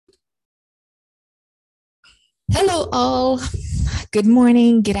Hello, all. Good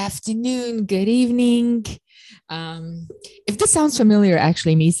morning, good afternoon, good evening. Um, if this sounds familiar,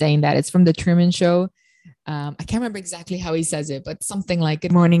 actually, me saying that it's from the Truman Show. I can't remember exactly how he says it, but something like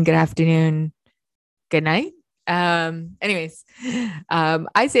good morning, good afternoon, good night. Anyways,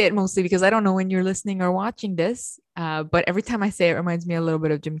 I say it mostly because I don't know when you're listening or watching this, but every time I say it, it reminds me a little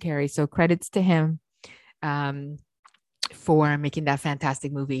bit of Jim Carrey. So credits to him um, for making that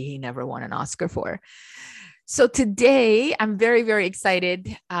fantastic movie he never won an Oscar for. So today I'm very, very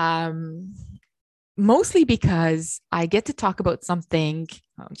excited. Mostly because I get to talk about something.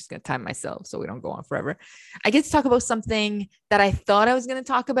 I'm just going to time myself so we don't go on forever. I get to talk about something that I thought I was going to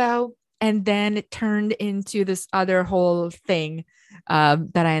talk about, and then it turned into this other whole thing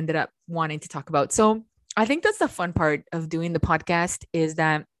that I ended up wanting to talk about. So I think that's the fun part of doing the podcast is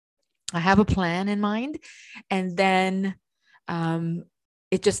that I have a plan in mind, and then um,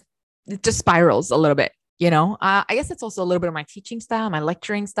 it just it just spirals a little bit. I guess it's also a little bit of my teaching style, my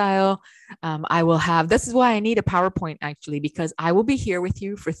lecturing style. I will have, this is why I need a PowerPoint actually, because I will be here with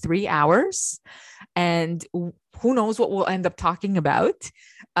you for 3 hours and who knows what we'll end up talking about.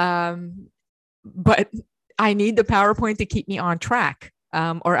 But I need the PowerPoint to keep me on track.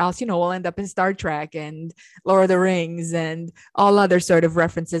 Or else, we'll end up in Star Trek and Lord of the Rings and all other sort of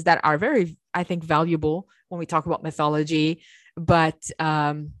references that are very, I think, valuable when we talk about mythology. But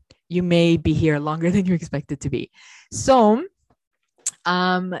you may be here longer than you expected to be. So,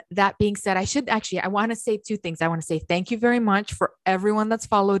 that being said, I want to say two things. I want to say thank you very much for everyone that's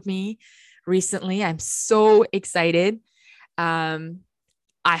followed me recently. I'm so excited. Um,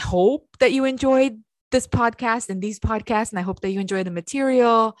 I hope that you enjoyed this podcast and these podcasts, and I hope that you enjoy the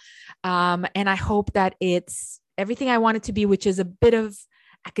material. And I hope that it's everything I want it to be, which is a bit of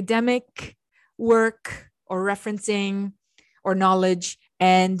academic work or referencing or knowledge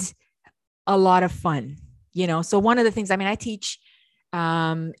and a lot of fun. So one of the things, I teach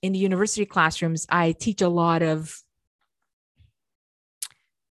in the university classrooms, I teach a lot of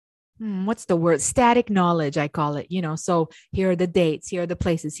what's the word? Static knowledge, I call it, So here are the dates, here are the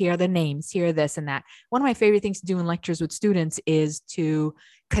places, here are the names, here are this and that. One of my favorite things to do in lectures with students is to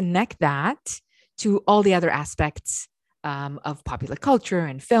connect that to all the other aspects of popular culture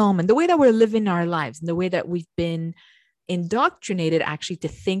and film and the way that we're living our lives and the way that we've been indoctrinated actually to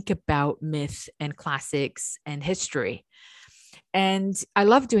think about myth and classics and history. And I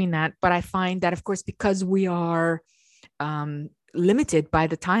love doing that. But I find that, of course, because we are limited by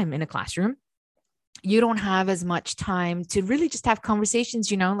the time in a classroom, you don't have as much time to really just have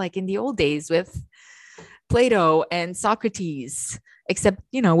conversations, like in the old days with Plato and Socrates, except,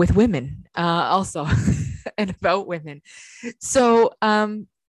 with women also and about women. So,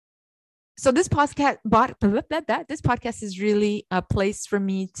 this podcast is really a place for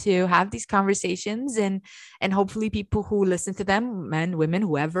me to have these conversations and hopefully people who listen to them, men, women,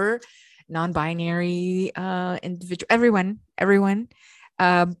 whoever, non-binary individual, everyone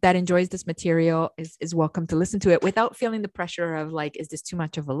that enjoys this material is welcome to listen to it without feeling the pressure of like, is this too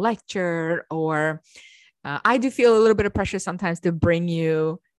much of a lecture? Or I do feel a little bit of pressure sometimes to bring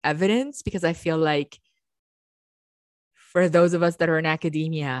you evidence because I feel like for those of us that are in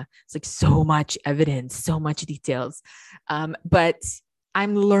academia, it's like so much evidence, so much details. But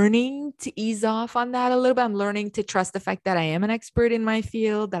I'm learning to ease off on that a little bit. I'm learning to trust the fact that I am an expert in my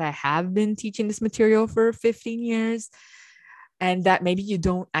field, that I have been teaching this material for 15 years, and that maybe you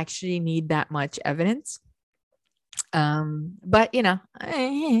don't actually need that much evidence. But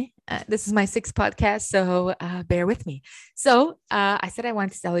this is my sixth podcast, so bear with me. So I said I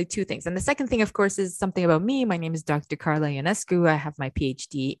wanted to tell you two things. And the second thing, of course, is something about me. My name is Dr. Carla Ionescu. I have my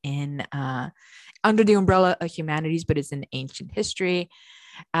PhD in under the umbrella of humanities, but it's in ancient history.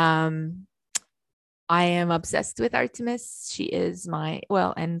 I am obsessed with Artemis. She is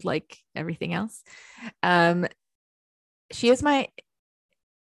and like everything else. She is my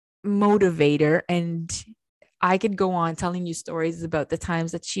motivator, and I could go on telling you stories about the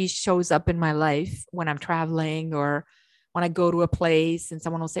times that she shows up in my life when I'm traveling or when I go to a place and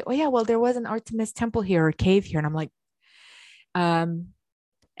someone will say, oh yeah, well, there was an Artemis temple here or cave here. And I'm like,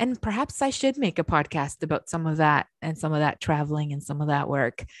 and perhaps I should make a podcast about some of that and some of that traveling and some of that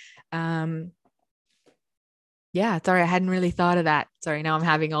work. Yeah, sorry, I hadn't really thought of that. Sorry, now I'm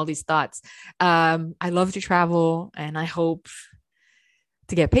having all these thoughts. I love to travel and I hope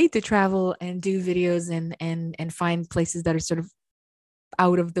to get paid to travel and do videos and find places that are sort of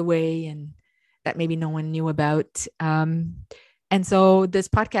out of the way and that maybe no one knew about. And so this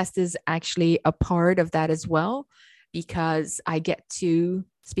podcast is actually a part of that as well, because I get to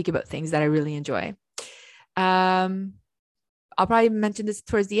speak about things that I really enjoy. I'll probably mention this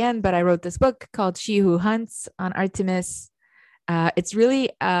towards the end, but I wrote this book called She Who Hunts on Artemis. It's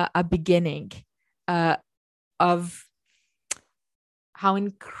really a beginning of how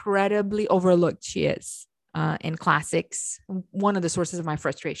incredibly overlooked she is in classics. One of the sources of my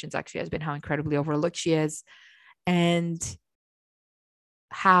frustrations actually has been how incredibly overlooked she is, and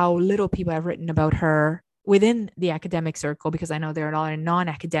how little people have written about her within the academic circle, because I know there are a lot of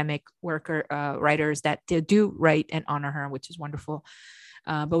non-academic writers that do write and honor her, which is wonderful.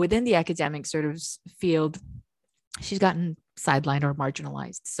 But within the academic sort of field, she's gotten sidelined or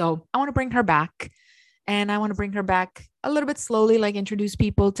marginalized. So I want to bring her back, and I want to bring her back a little bit slowly, like introduce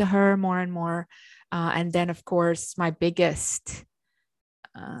people to her more and more. And then, of course, my biggest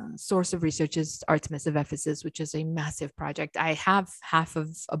source of research is Artemis of Ephesus, which is a massive project. I have half of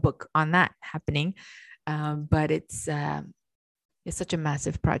a book on that happening, but it's such a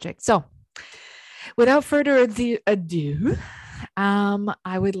massive project. So without further ado,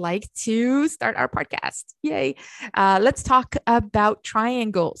 I would like to start our podcast. Yay. Let's talk about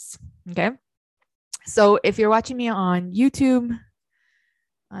triangles. Okay. So if you're watching me on YouTube,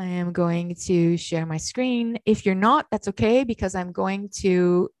 I am going to share my screen. If you're not, that's okay, because I'm going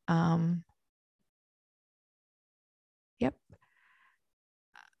to, I'm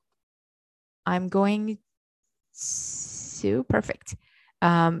going to, perfect,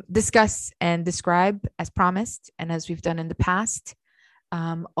 discuss and describe as promised, and as we've done in the past,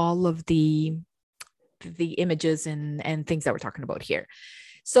 all of the images and things that we're talking about here.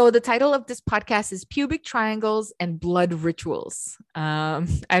 So the title of this podcast is Pubic Triangles and Blood Rituals. I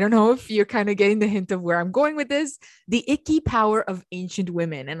don't know if you're kind of getting the hint of where I'm going with this. The icky power of ancient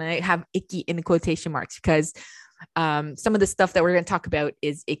women. And I have icky in quotation marks because some of the stuff that we're going to talk about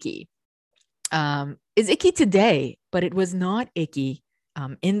is icky. Is icky today, but it was not icky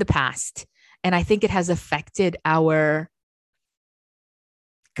in the past. And I think it has affected our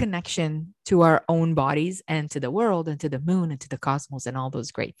connection to our own bodies and to the world and to the moon and to the cosmos and all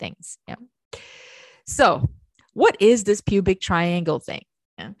those great things. Yeah. So what is this pubic triangle thing?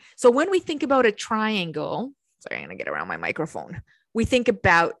 Yeah. So when we think about a triangle, sorry, I'm going to get around my microphone. We think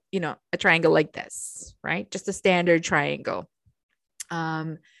about, a triangle like this, right? Just a standard triangle.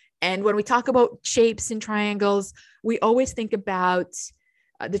 And when we talk about shapes in triangles, we always think about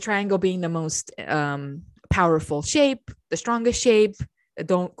the triangle being the most powerful shape, the strongest shape.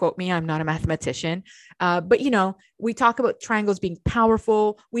 Don't quote me, I'm not a mathematician. But, we talk about triangles being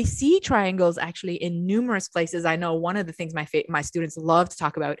powerful. We see triangles actually in numerous places. I know one of the things my students love to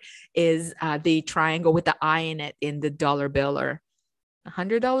talk about is the triangle with the eye in it in the dollar bill or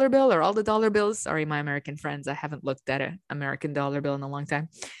 $100 bill or all the dollar bills. Sorry, my American friends, I haven't looked at an American dollar bill in a long time.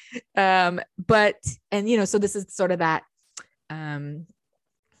 So this is sort of that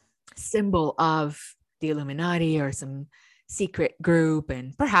symbol of the Illuminati or some secret group,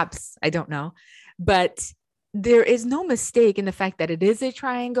 and perhaps, I don't know, but there is no mistake in the fact that it is a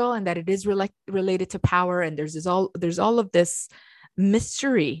triangle and that it is related to power. And there's all of this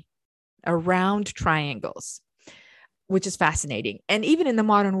mystery around triangles, which is fascinating. And even in the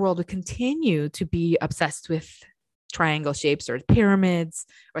modern world, we continue to be obsessed with triangle shapes or pyramids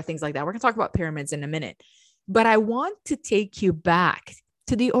or things like that. We're going to talk about pyramids in a minute, but I want to take you back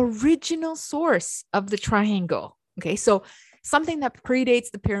to the original source of the triangle. Okay, so something that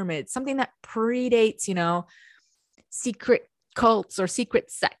predates the pyramids, something that predates, secret cults or secret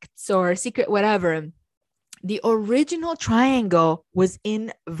sects or secret whatever. The original triangle was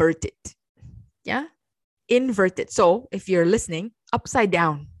inverted. Yeah, inverted. So if you're listening, upside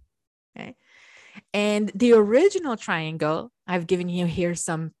down. Okay, and the original triangle, I've given you here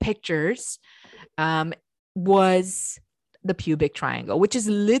some pictures, was the pubic triangle, which is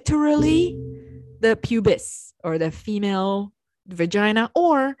literally the pubis or the female vagina,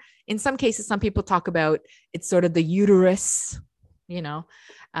 or in some cases, some people talk about it's sort of the uterus,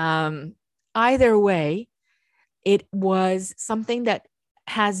 either way, it was something that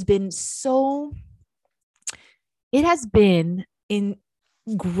has been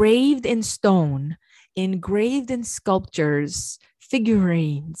engraved in stone, engraved in sculptures,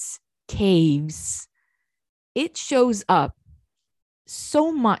 figurines, caves. It shows up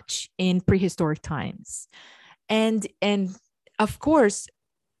so much in prehistoric times. And of course,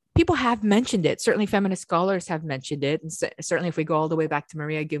 people have mentioned it. Certainly feminist scholars have mentioned it. And certainly if we go all the way back to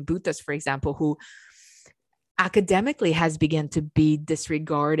Maria Gimbutas, for example, who academically has begun to be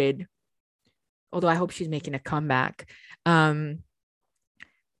disregarded, although I hope she's making a comeback. All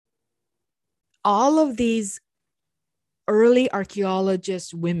of these early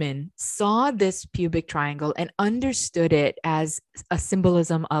archaeologist women saw this pubic triangle and understood it as a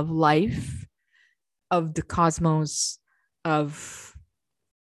symbolism of life, of the cosmos, of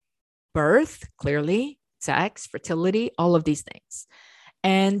birth, clearly, sex, fertility, all of these things.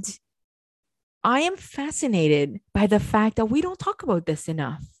 And I am fascinated by the fact that we don't talk about this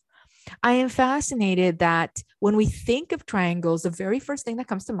enough. I am fascinated that when we think of triangles, the very first thing that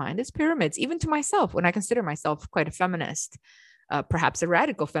comes to mind is pyramids, even to myself, when I consider myself quite a feminist, perhaps a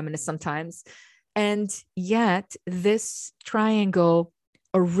radical feminist sometimes. And yet, this triangle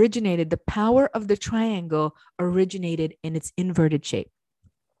originated, the power of the triangle originated in its inverted shape.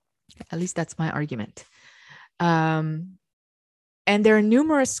 At least that's my argument. And there are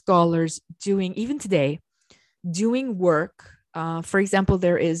numerous scholars doing, even today, doing work. For example,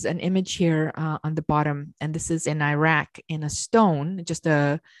 there is an image here on the bottom, and this is in Iraq in a stone, just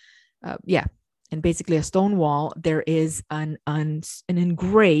and basically a stone wall. There is an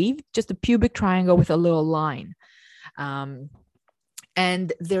engraved, just a pubic triangle with a little line.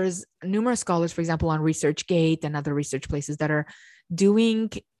 And there's numerous scholars, for example, on ResearchGate and other research places that are doing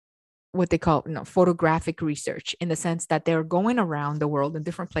what they call photographic research, in the sense that they're going around the world in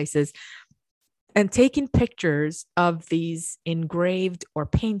different places and taking pictures of these engraved or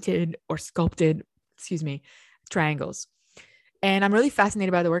painted or sculpted, triangles. And I'm really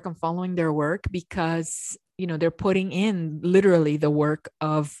fascinated by the work. I'm following their work because, they're putting in literally the work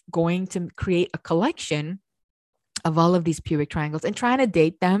of going to create a collection of all of these pubic triangles and trying to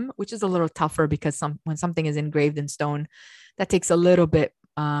date them, which is a little tougher because when something is engraved in stone, that takes a little bit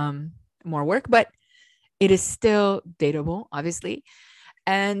more work, but it is still dateable, obviously.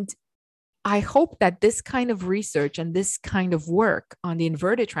 And I hope that this kind of research and this kind of work on the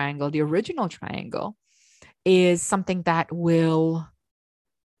inverted triangle, the original triangle, is something that will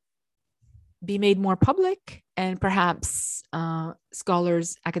be made more public, and perhaps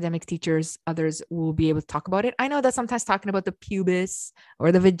scholars, academics, teachers, others will be able to talk about it. I know that sometimes talking about the pubis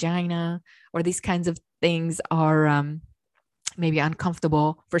or the vagina or these kinds of things are maybe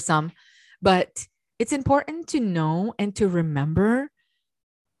uncomfortable for some, but it's important to know and to remember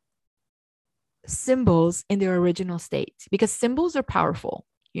symbols in their original state, because symbols are powerful.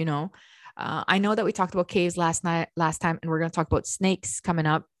 I know that we talked about caves last time, and we're going to talk about snakes coming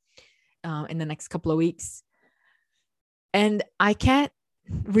up in the next couple of weeks. And I can't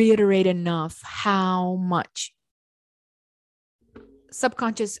reiterate enough how much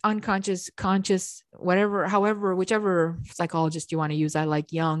subconscious, unconscious, conscious, whichever psychologist you want to use. I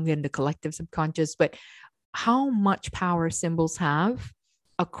like Jung and the collective subconscious, but how much power symbols have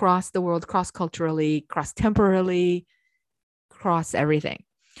across the world, cross-culturally, cross-temporally, cross everything.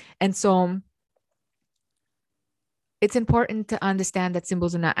 And so it's important to understand that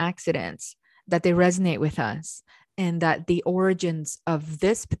symbols are not accidents, that they resonate with us, and that the origins of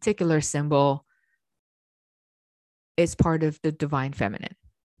this particular symbol is part of the divine feminine.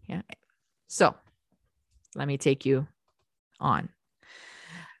 Yeah. So let me take you on.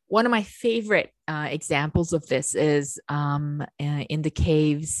 One of my favorite examples of this is in the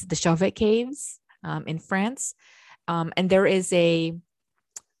caves, the Chauvet caves in France. And there is a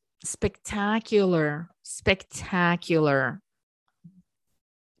spectacular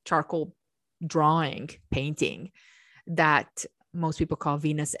charcoal painting that most people call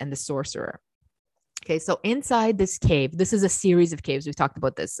Venus and the Sorcerer. Okay, so inside this cave, this is a series of caves. We talked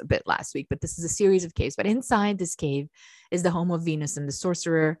about this a bit last week, but this is a series of caves. But inside this cave is the home of Venus and the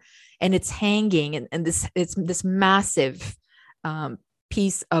Sorcerer, and it's hanging, and it's this massive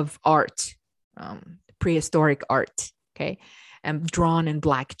piece of art, prehistoric art, okay, and drawn in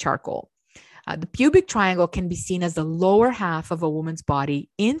black charcoal. The pubic triangle can be seen as the lower half of a woman's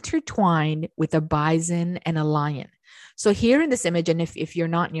body intertwined with a bison and a lion. So here in this image, and if you're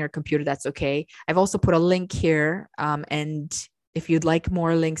not near a computer, that's okay. I've also put a link here. And if you'd like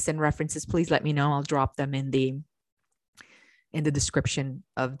more links and references, please let me know. I'll drop them in the description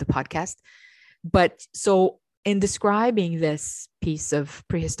of the podcast. But so in describing this piece of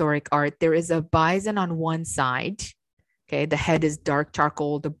prehistoric art, there is a bison on one side. Okay, the head is dark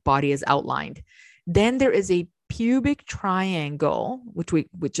charcoal, the body is outlined. Then there is a pubic triangle,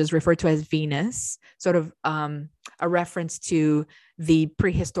 which is referred to as Venus, sort of a reference to the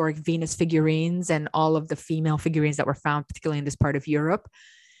prehistoric Venus figurines and all of the female figurines that were found, particularly in this part of Europe.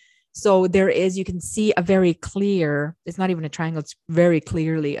 So you can see a very clear, it's not even a triangle, it's very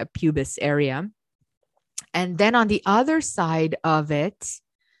clearly a pubis area. And then on the other side of it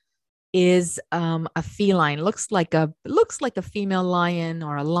is a feline, looks like a female lion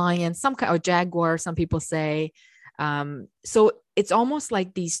or a lion, some kind of jaguar, some people say. So it's almost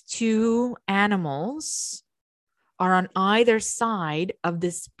like these two animals are on either side of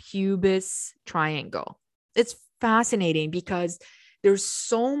this pubis triangle. It's fascinating because there's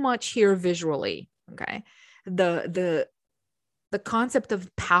so much here visually. Okay, the the concept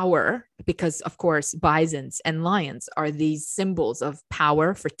of power, because of course, bisons and lions are these symbols of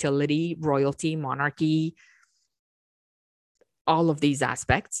power, fertility, royalty, monarchy, all of these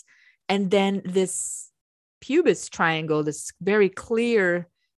aspects. And then this pubis triangle, this very clear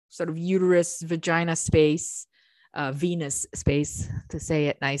sort of uterus, vagina space, Venus space, to say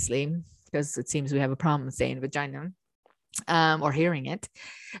it nicely, because it seems we have a problem saying vagina or hearing it,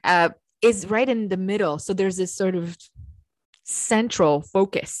 is right in the middle. So there's this sort of central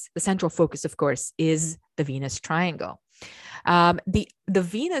focus. The central focus, of course, is the Venus triangle. The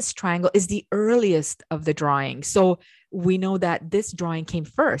Venus triangle is the earliest of the drawings. So we know that this drawing came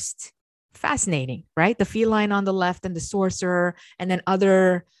first. Fascinating, right? The feline on the left and the sorcerer, and then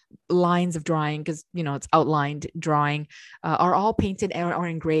other lines of drawing, because, you know, it's outlined drawing, are all painted or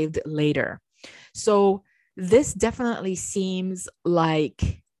engraved later. So this definitely seems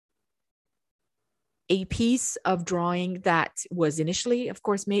like a piece of drawing that was initially, of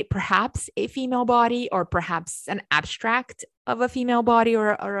course, made perhaps a female body, or perhaps an abstract of a female body, or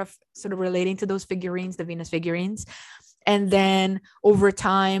a sort of relating to those figurines, the Venus figurines. And then over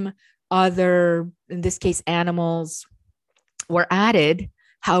time, other, in this case, animals were added.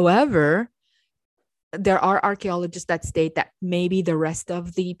 However, there are archaeologists that state that maybe the rest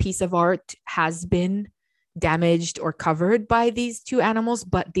of the piece of art has been damaged or covered by these two animals,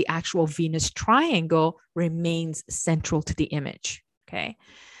 but the actual Venus triangle remains central to the image. Okay.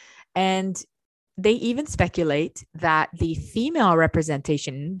 And they even speculate that the female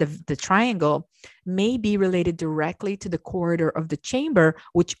representation, the triangle, may be related directly to the corridor of the chamber,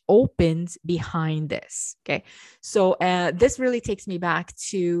 which opens behind this. Okay. So this really takes me back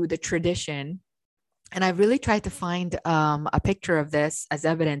to the tradition. And I've really tried to find a picture of this as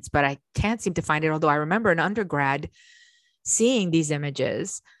evidence, but I can't seem to find it. Although I remember in undergrad seeing these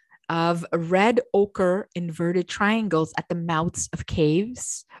images of red ochre inverted triangles at the mouths of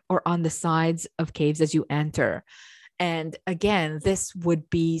caves or on the sides of caves as you enter. And again, this would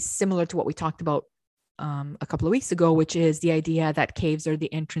be similar to what we talked about a couple of weeks ago, which is the idea that caves are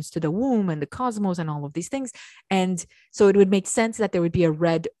the entrance to the womb and the cosmos and all of these things. And so it would make sense that there would be a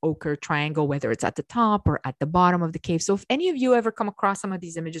red ochre triangle, whether it's at the top or at the bottom of the cave. So if any of you ever come across some of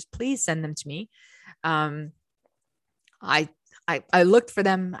these images, please send them to me. I looked for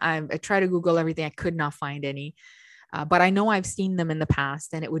them. I tried to Google everything. I could not find any. But I know I've seen them in the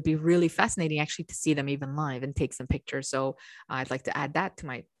past, and it would be really fascinating actually to see them even live and take some pictures. So I'd like to add that to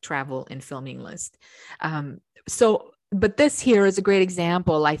my travel and filming list. But this here is a great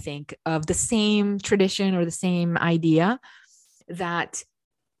example, I think, of the same tradition or the same idea that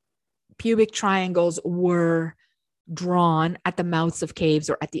pubic triangles were drawn at the mouths of caves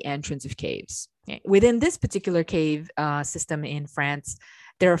or at the entrance of caves. Within this particular cave system in France,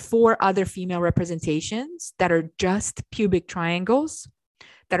 there are 4 other female representations that are just pubic triangles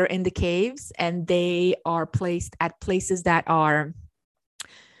that are in the caves, and they are placed at places that are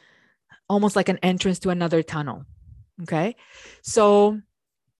almost like an entrance to another tunnel. Okay. So,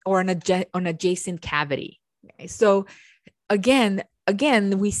 or an adjacent cavity. Okay? So again,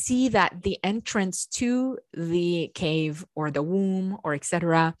 we see that the entrance to the cave or the womb or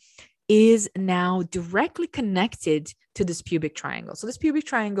etc. is now directly connected to this pubic triangle. So this pubic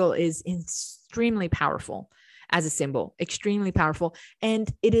triangle is extremely powerful as a symbol, extremely powerful. And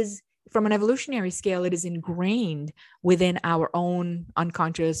it is, from an evolutionary scale, it is ingrained within our own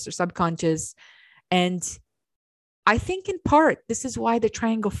unconscious or subconscious. And I think in part, this is why the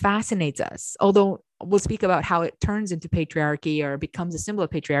triangle fascinates us, although we'll speak about how it turns into patriarchy or becomes a symbol of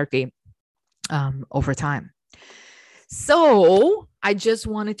patriarchy over time. So I just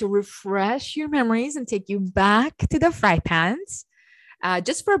wanted to refresh your memories and take you back to the fry pans.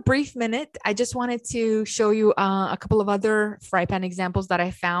 Just for a brief minute, I just wanted to show you a couple of other fry pan examples that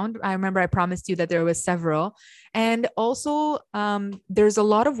I found. I remember I promised you that there was several. And also there's a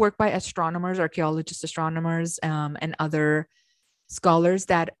lot of work by astronomers, archaeologists, astronomers, and other scholars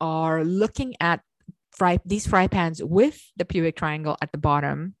that are looking at these fry pans with the pubic triangle at the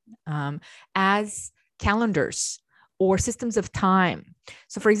bottom as calendars or systems of time.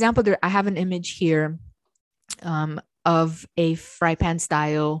 So for example, I have an image here of a fry pan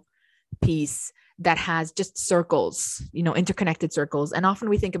style piece that has just circles, interconnected circles. And often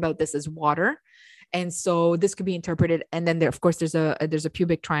we think about this as water. And so this could be interpreted. And then of course, there's a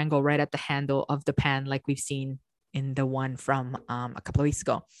pubic triangle right at the handle of the pan, like we've seen in the one from a couple of weeks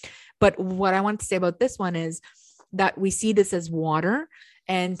ago. But what I want to say about this one is that we see this as water.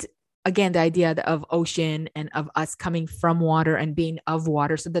 And again, the idea of ocean and of us coming from water and being of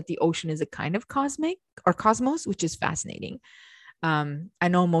water, so that the ocean is a kind of cosmic or cosmos, which is fascinating. I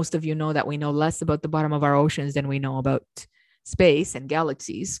know most of you know that we know less about the bottom of our oceans than we know about space and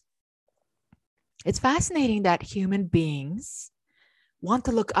galaxies, it's fascinating that human beings want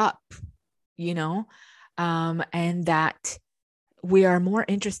to look up, and that we are more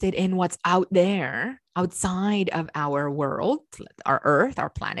interested in what's out there, outside of our world, our Earth, our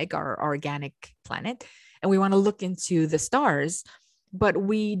planet, our organic planet. And we want to look into the stars, but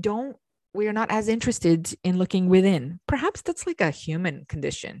we are not as interested in looking within. Perhaps that's like a human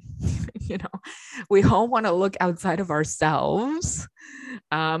condition. We all want to look outside of ourselves.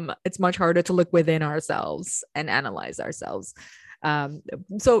 It's much harder to look within ourselves and analyze ourselves.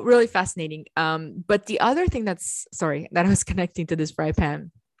 So really fascinating. But the other thing that I was connecting to this fry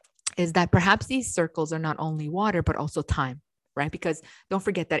pan is that perhaps these circles are not only water, but also time, right? Because don't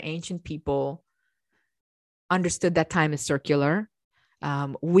forget that ancient people understood that time is circular.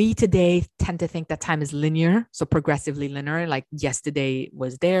 We today tend to think that time is linear, so progressively linear, like yesterday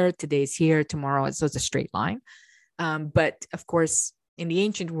was there, today's here, tomorrow, so it's a straight line. But of course, in the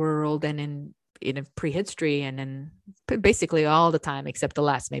ancient world and in prehistory and in basically all the time, except the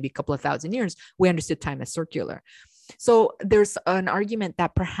last maybe a couple of thousand years, we understood time as circular. So there's an argument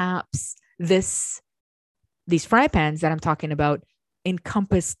that perhaps these fry pans that I'm talking about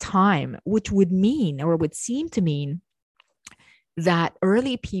encompass time, which would mean, or would seem to mean, that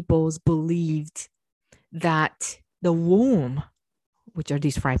early peoples believed that the womb, which are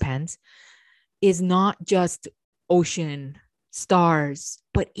these fry pans, is not just ocean, stars,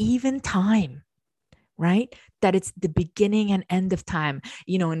 but even time, right? That it's the beginning and end of time,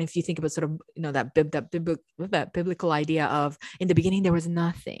 and if you think about sort of, that biblical idea of, in the beginning, there was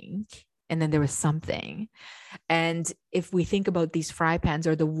nothing, and then there was something. And if we think about these fry pans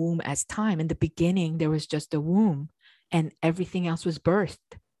or the womb as time, in the beginning, there was just a womb, and everything else was birthed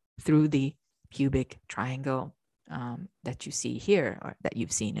through the pubic triangle that you see here, or that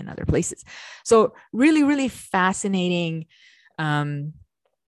you've seen in other places. So really, really fascinating.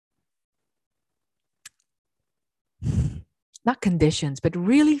 Not conditions, but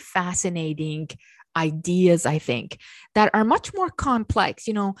really fascinating ideas, I think, that are much more complex.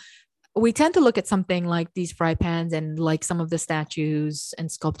 We tend to look at something like these fry pans and like some of the statues and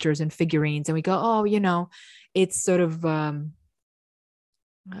sculptures and figurines, and we go, oh, it's sort of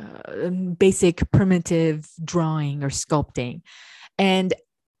basic primitive drawing or sculpting. And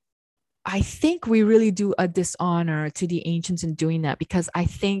I think we really do a dishonor to the ancients in doing that, because I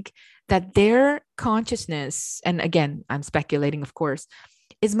think that their consciousness, and again, I'm speculating, of course,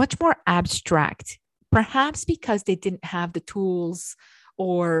 is much more abstract, perhaps because they didn't have the tools,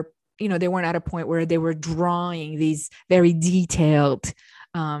 or, they weren't at a point where they were drawing these very detailed,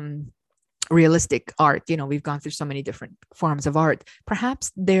 realistic art. We've gone through so many different forms of art.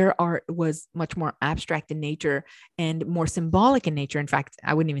 Perhaps their art was much more abstract in nature and more symbolic in nature. In fact,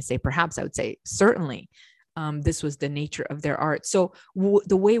 I wouldn't even say perhaps, I would say certainly this was the nature of their art. So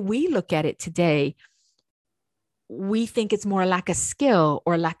the way we look at it today, we think it's more lack of skill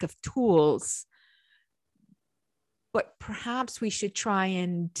or lack of tools. But perhaps we should try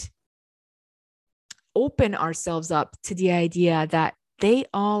and open ourselves up to the idea that they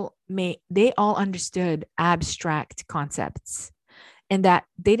all understood abstract concepts, and that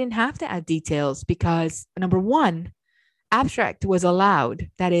they didn't have to add details, because number one, abstract was allowed.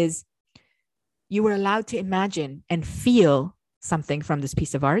 That is, you were allowed to imagine and feel something from this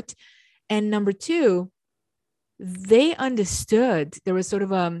piece of art. And number two, they understood there was sort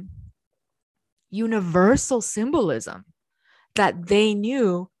of a universal symbolism that they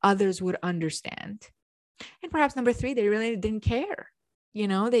knew others would understand. And perhaps number three, they really didn't care. They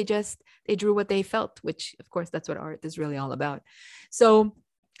drew what they felt, which of course, that's what art is really all about. So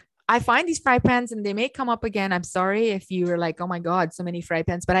I find these fry pans, and they may come up again. I'm sorry if you were like, oh my God, so many fry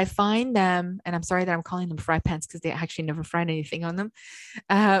pans, but I find them, and I'm sorry that I'm calling them fry pans, because they actually never fried anything on them.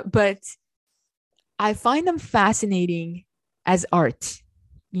 But I find them fascinating as art,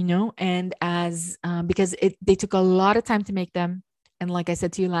 and as, because they took a lot of time to make them. And like I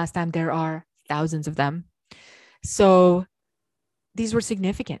said to you last time, there are thousands of them. So these were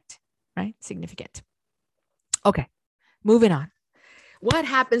significant, right? Significant. Okay, moving on. What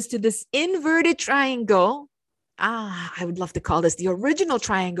happens to this inverted triangle? I would love to call this the original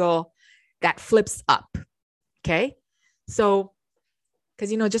triangle that flips up. Okay, so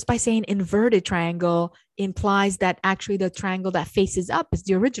because, just by saying inverted triangle implies that actually the triangle that faces up is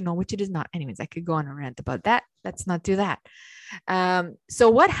the original, which it is not. Anyways, I could go on a rant about that. Let's not do that. So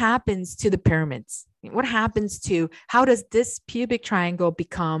what happens to the pyramids? How does this pubic triangle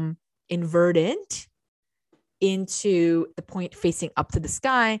become inverted into the point facing up to the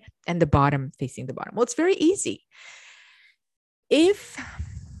sky and the bottom facing the bottom? Well, it's very easy. If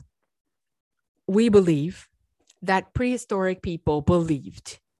we believe that prehistoric people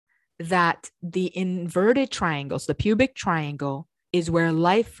believed that the inverted triangles, the pubic triangle, is where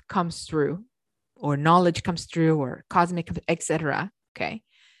life comes through, or knowledge comes through, or cosmic, etc. Okay.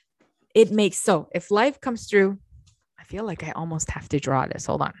 It makes so if life comes through, I feel like I almost have to draw this.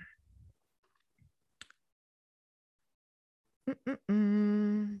 Hold on.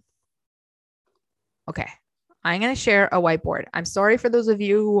 Okay. I'm going to share a whiteboard. I'm sorry for those of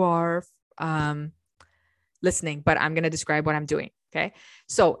you who are listening, but I'm going to describe what I'm doing. Okay.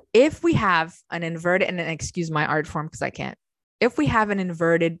 So if we have an inverted, and excuse my art form because I can't, if we have an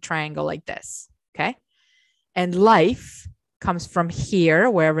inverted triangle like this, okay, and life comes from here,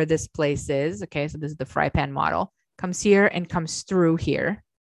 wherever this place is. Okay. So this is the fry pan model, comes here and comes through here.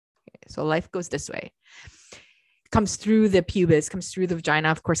 Okay, so life goes this way, comes through the pubis, comes through the vagina,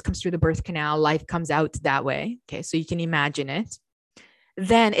 of course, comes through the birth canal. Life comes out that way. Okay. So you can imagine it.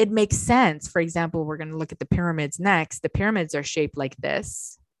 Then it makes sense. For example, we're going to look at the pyramids next. The pyramids are shaped like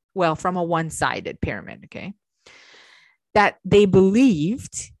this. Well, from a one-sided pyramid, okay? That they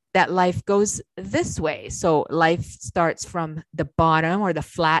believed that life goes this way. So life starts from the bottom, or the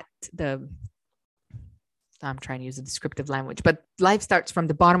flat, I'm trying to use a descriptive language, but life starts from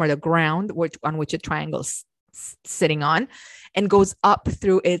the bottom, or the ground on which a triangle is sitting on, and goes up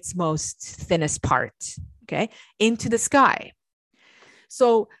through its most thinnest part, okay, into the sky.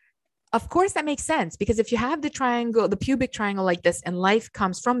 So, of course, that makes sense, because if you have the triangle, the pubic triangle like this, and life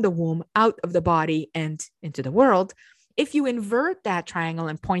comes from the womb out of the body and into the world, if you invert that triangle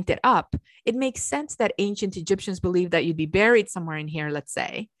and point it up, it makes sense that ancient Egyptians believed that you'd be buried somewhere in here, let's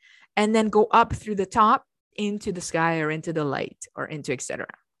say, and then go up through the top into the sky, or into the light, or into etc.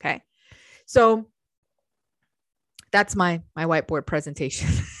 Okay. So that's my whiteboard presentation.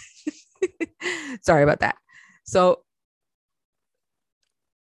 Sorry about that. So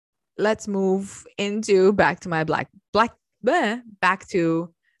let's move into back to my back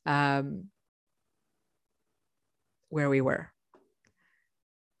to where we were.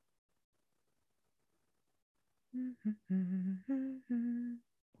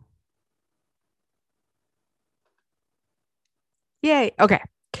 Yay. Okay.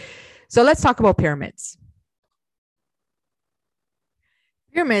 So let's talk about pyramids.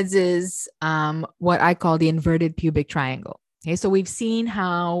 Pyramids is what I call the inverted pubic triangle. Okay. So we've seen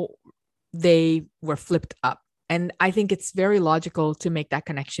how they were flipped up. And I think it's very logical to make that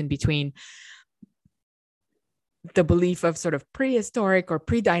connection between the belief of sort of prehistoric or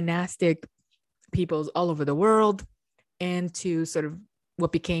pre-dynastic peoples all over the world, and to sort of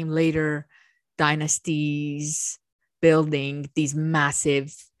what became later dynasties building these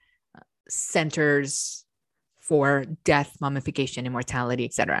massive centers for death, mummification, immortality,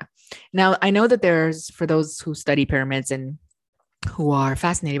 etc. Now, I know that there's, for those who study pyramids and who are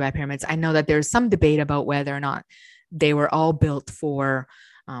fascinated by pyramids, I know that there's some debate about whether or not they were all built for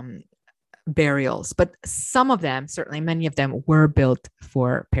burials, but some of them, certainly many of them, were built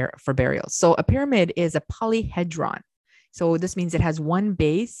for burials. So a pyramid is a polyhedron. So this means it has one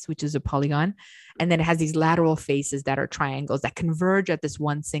base, which is a polygon, and then it has these lateral faces that are triangles that converge at this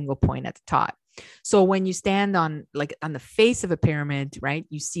one single point at the top. So when you stand on the face of a pyramid, right,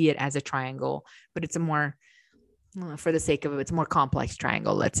 you see it as a triangle, but it's a more, for the sake of it, it's a more complex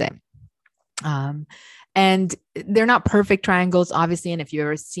triangle, let's say. And they're not perfect triangles, obviously. And if you've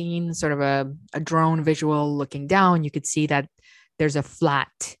ever seen sort of a drone visual looking down, you could see that there's a flat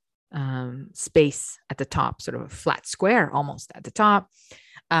space at the top, sort of a flat square almost at the top.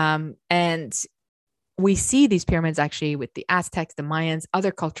 And we see these pyramids actually with the Aztecs, the Mayans,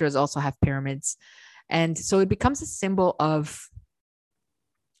 other cultures also have pyramids. And so it becomes a symbol of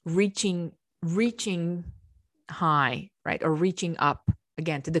reaching high, right? Or reaching up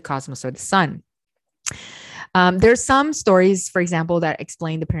again to the cosmos or the sun. There's some stories, for example, that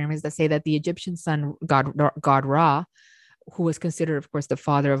explain the pyramids that say that the Egyptian sun god Ra, who was considered, of course, the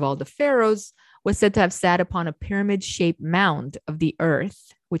father of all the pharaohs, was said to have sat upon a pyramid-shaped mound of the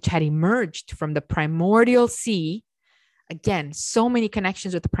earth, which had emerged from the primordial sea. Again, so many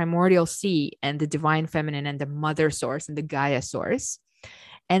connections with the primordial sea and the divine feminine and the mother source and the Gaia source.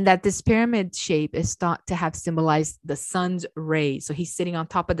 And that this pyramid shape is thought to have symbolized the sun's rays. So he's sitting on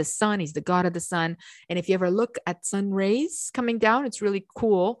top of the sun. He's the god of the sun. And if you ever look at sun rays coming down, it's really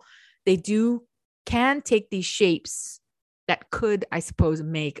cool. They can take these shapes that could, I suppose,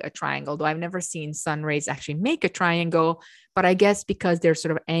 make a triangle. Though I've never seen sun rays actually make a triangle. But I guess because they're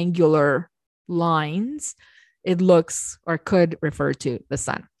sort of angular lines, it looks or could refer to the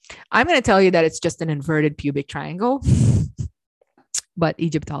sun. I'm going to tell you that it's just an inverted pubic triangle. But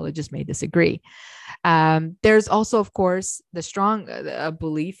Egyptologists may disagree. There's also, of course, the strong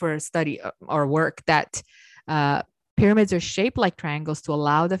belief or study or work that Pyramids are shaped like triangles to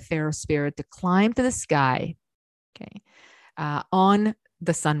allow the pharaoh spirit to climb to the sky, okay, on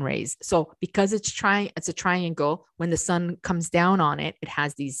the sun rays. So because it's a triangle, when the sun comes down on it, it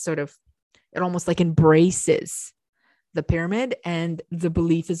has these sort of, it almost like embraces the pyramid. And the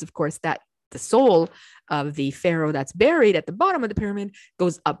belief is, of course, that the soul of the pharaoh that's buried at the bottom of the pyramid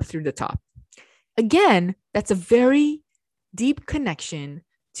goes up through the top. Again, that's a very deep connection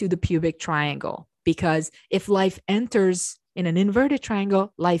to the pubic triangle, because if life enters in an inverted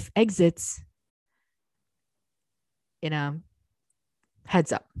triangle, life exits in a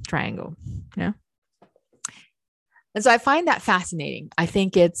heads up triangle. Yeah. And so I find that fascinating. I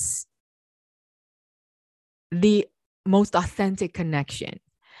think it's the most authentic connection.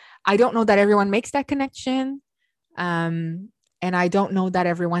 I don't know that everyone makes that connection. And I don't know that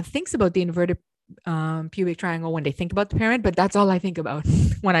everyone thinks about the inverted pubic triangle when they think about the pyramid, but that's all I think about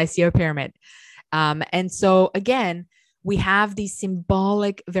when I see a pyramid. And so again, we have these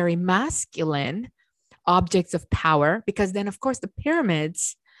symbolic, very masculine objects of power, because then of course the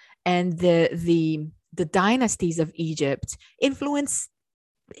pyramids and the dynasties of Egypt influence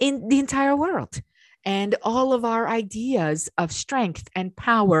in the entire world, and all of our ideas of strength and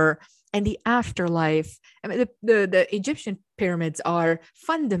power and the afterlife. I mean, the Egyptian pyramids are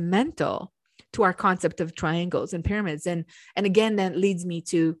fundamental to our concept of triangles and pyramids. And again, that leads me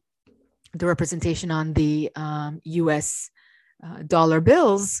to the representation on the US dollar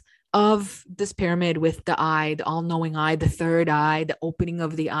bills of this pyramid with the eye, the all-knowing eye, the third eye, the opening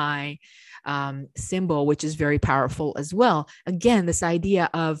of the eye symbol, which is very powerful as well. Again, this idea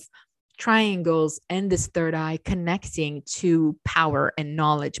of triangles and this third eye connecting to power and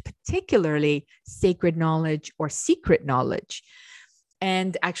knowledge, particularly sacred knowledge or secret knowledge.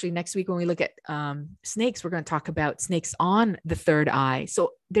 And actually next week when we look at snakes, we're going to talk about snakes on the third eye.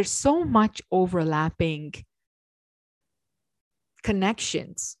 So there's so much overlapping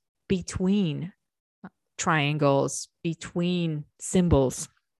connections between triangles, between symbols.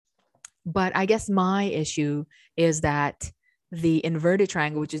 But I guess my issue is that the inverted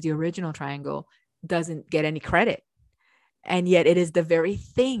triangle, which is the original triangle, doesn't get any credit. And yet it is the very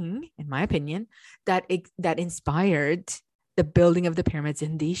thing, in my opinion, that inspired the building of the pyramids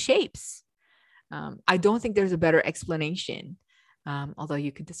in these shapes. I don't think there's a better explanation, although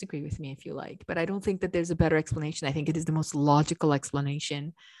you could disagree with me if you like, but I don't think that there's a better explanation. I think it is the most logical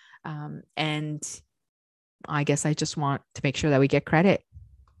explanation. And I guess I just want to make sure that we get credit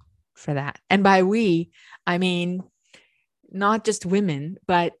for that. And by we, I mean, not just women,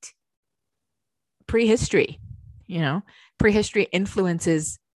 but prehistory. Prehistory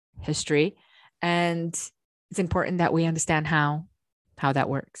influences history. And it's important that we understand how that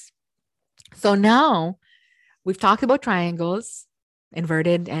works. So now we've talked about triangles,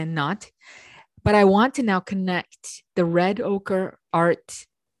 inverted and not, but I want to now connect the red ochre art,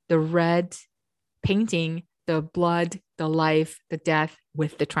 the red painting, the blood, the life, the death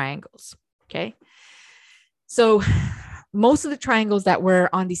with the triangles. Okay. So most of the triangles that were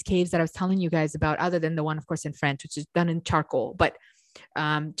on these caves that I was telling you guys about, other than the one, of course, in French, which is done in charcoal, but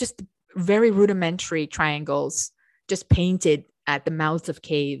just very rudimentary triangles, just painted at the mouths of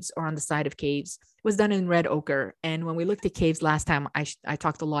caves or on the side of caves, was done in red ochre. And when we looked at caves last time, I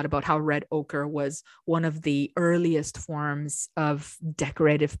talked a lot about how red ochre was one of the earliest forms of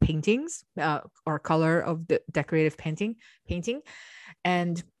decorative paintings, or color of the decorative painting.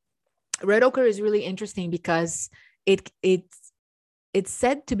 And red ochre is really interesting because it's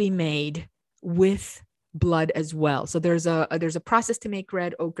said to be made with blood as well. So there's a process to make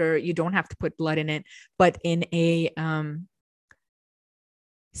red ochre. You don't have to put blood in it, but in a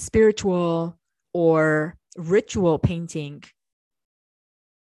spiritual or ritual painting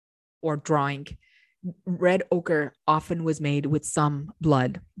or drawing, red ochre often was made with some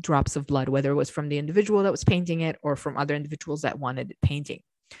blood, drops of blood, whether it was from the individual that was painting it or from other individuals that wanted it painting.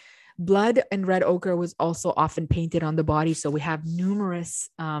 Blood and red ochre was also often painted on the body. So we have numerous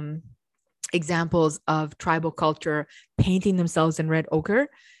examples of tribal culture painting themselves in red ochre,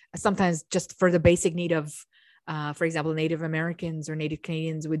 sometimes just for the basic need of, for example, Native Americans or Native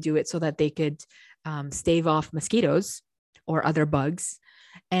Canadians would do it so that they could stave off mosquitoes or other bugs.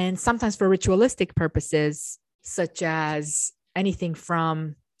 And sometimes for ritualistic purposes, such as anything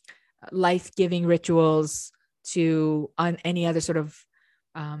from life-giving rituals to any other sort of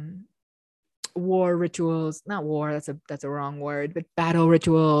war rituals, not war, that's a wrong word, but battle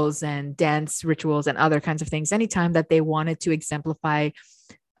rituals and dance rituals and other kinds of things. Anytime that they wanted to exemplify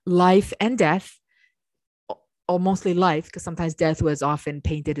life and death, or mostly life, because sometimes death was often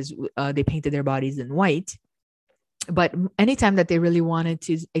painted as they painted their bodies in white. But anytime that they really wanted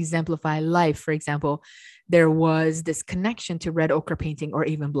to exemplify life, for example, there was this connection to red ochre painting or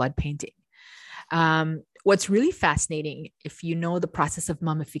even blood painting. What's really fascinating, if you know the process of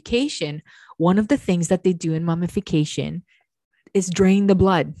mummification, one of the things that they do in mummification is drain the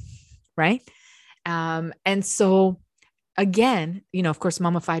blood, right? And so, again, of course,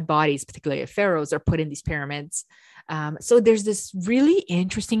 mummified bodies, particularly of pharaohs, are put in these pyramids. So there's this really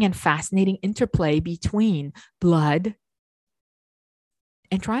interesting and fascinating interplay between blood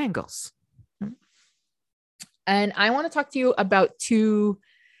and triangles. And I want to talk to you about two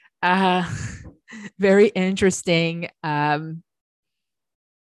very interesting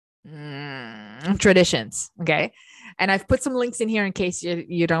traditions. Okay. And I've put some links in here in case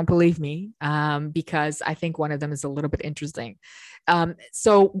you don't believe me, because I think one of them is a little bit interesting.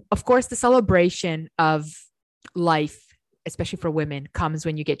 So, of course, the celebration of life, especially for women, comes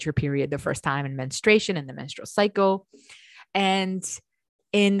when you get your period the first time, and menstruation and the menstrual cycle. And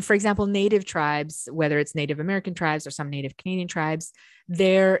in, for example, Native tribes, whether it's Native American tribes or some Native Canadian tribes,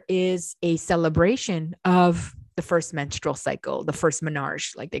 there is a celebration of the first menstrual cycle, the first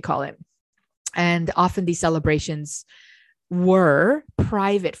menarche, like they call it. And often these celebrations were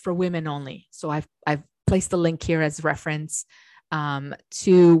private for women only. So I've placed the link here as reference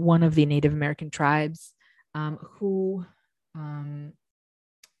to one of the Native American tribes who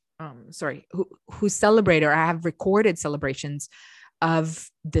celebrate or have recorded celebrations of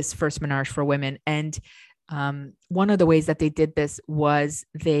this first menarche for women. And one of the ways that they did this was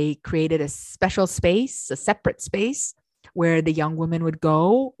they created a special space, a separate space, where the young women would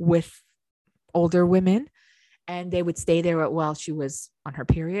go with older women, and they would stay there while she was on her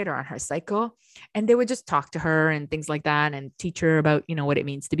period or on her cycle. And they would just talk to her and things like that, and teach her about, what it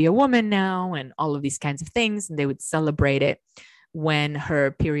means to be a woman now and all of these kinds of things. And they would celebrate it when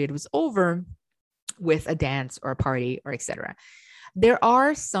her period was over with a dance or a party or etc. There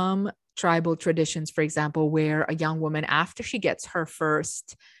are some tribal traditions, for example, where a young woman, after she gets her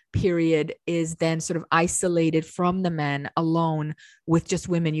first period, is then sort of isolated from the men, alone with just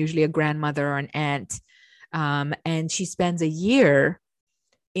women, usually a grandmother or an aunt. And she spends a year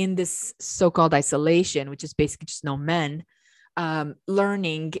in this so-called isolation, which is basically just no men,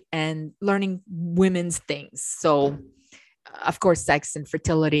 learning women's things. So, of course, sex and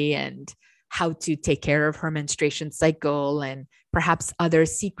fertility and how to take care of her menstruation cycle, and perhaps other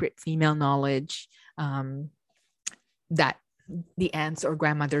secret female knowledge that the aunts or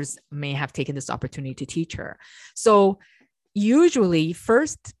grandmothers may have taken this opportunity to teach her. So usually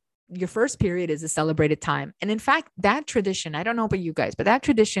your first period is a celebrated time. And in fact, that tradition, I don't know about you guys, but that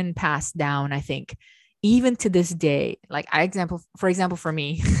tradition passed down, I think, even to this day. Like, for example, for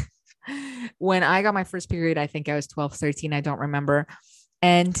me, when I got my first period, I think I was 12, 13, I don't remember.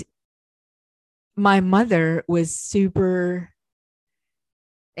 And my mother was super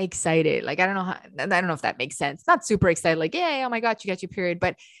excited. Like, I don't know if that makes sense. Not super excited, like, yay, oh my God, you got your period.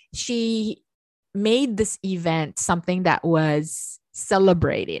 But she made this event something that was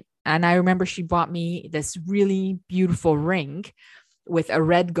celebrated. And I remember she bought me this really beautiful ring with a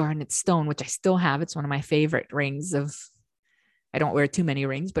red garnet stone, which I still have. It's one of my favorite rings I don't wear too many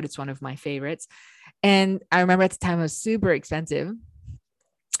rings, but it's one of my favorites. And I remember at the time it was super expensive,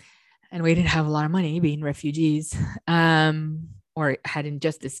 and we didn't have a lot of money, being refugees, or hadn't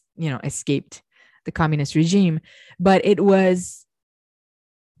just escaped the communist regime. But it was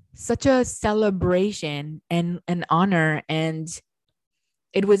such a celebration and an honor, and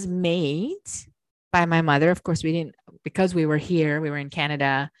it was made by my mother. Of course, we didn't, because we were here, we were in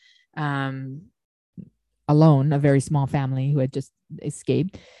Canada, alone, a very small family who had just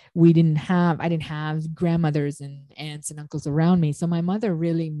escaped. I didn't have grandmothers and aunts and uncles around me. So my mother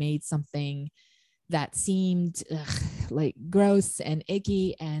really made something that seemed like gross and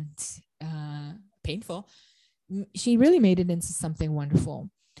icky and painful. She really made it into something wonderful.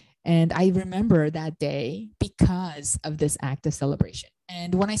 And I remember that day because of this act of celebration.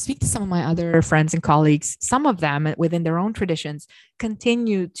 And when I speak to some of my other friends and colleagues, some of them within their own traditions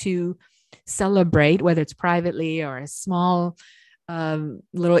continue to celebrate, whether it's privately or a small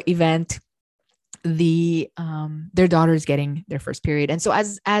little event, their daughter's getting their first period. And so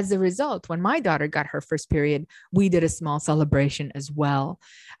as a result, when my daughter got her first period, we did a small celebration as well.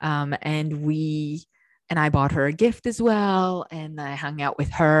 And I bought her a gift as well. And I hung out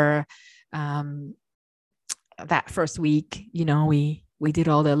with her that first week. We did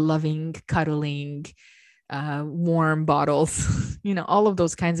all the loving, cuddling, warm bottles, all of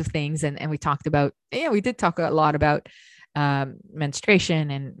those kinds of things. And we talked about, we did talk a lot about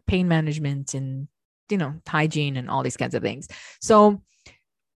menstruation and pain management and, hygiene and all these kinds of things. So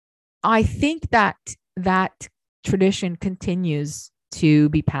I think that tradition continues to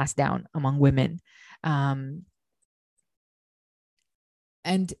be passed down among women. And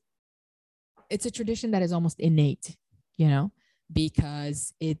it's a tradition that is almost innate,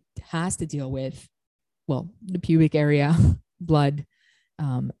 because it has to deal with, the pubic area, blood,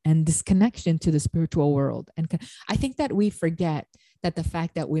 and this connection to the spiritual world. And I think that we forget that the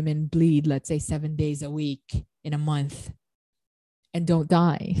fact that women bleed, let's say 7 days a week in a month and don't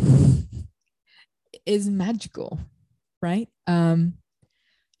die is magical, right?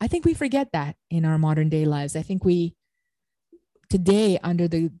 I think we forget that in our modern day lives. I think today, under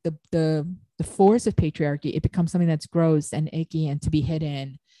the force of patriarchy, it becomes something that's gross and icky and to be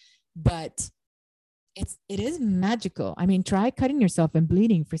hidden. But it is magical. I mean, try cutting yourself and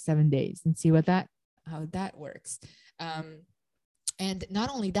bleeding for 7 days and see how that works. And not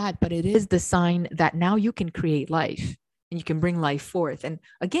only that, but it is the sign that now you can create life and you can bring life forth. And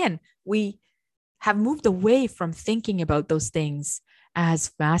again, we have moved away from thinking about those things as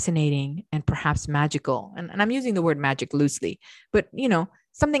fascinating and perhaps magical. And I'm using the word magic loosely, but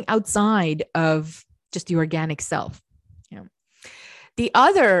something outside of just the organic self. The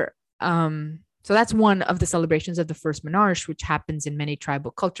other, so that's one of the celebrations of the first menarche, which happens in many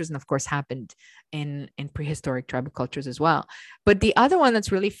tribal cultures, and of course happened in prehistoric tribal cultures as well. But the other one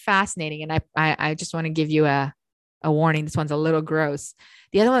that's really fascinating, and I just want to give you a warning. This one's a little gross.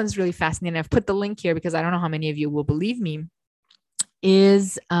 The other one is really fascinating. I've put the link here because I don't know how many of you will believe me.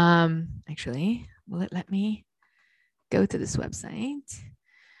 Is actually, will it let me go to this website?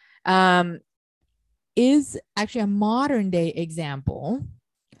 Is actually a modern day example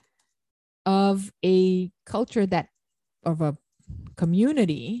of a culture of a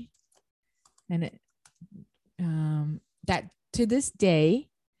community, and that to this day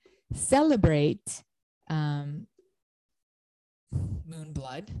celebrate moon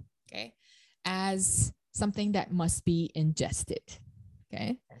blood, okay, as something that must be ingested.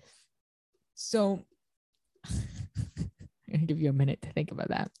 Okay, so I'm gonna give you a minute to think about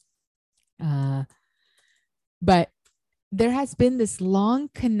that. But there has been this long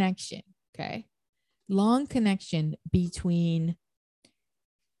connection between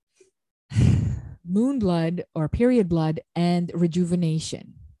moon blood or period blood and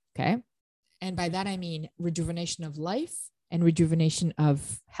rejuvenation. Okay, and by that I mean rejuvenation of life and rejuvenation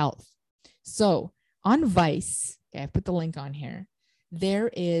of health. So on Vice, okay, I put the link on here.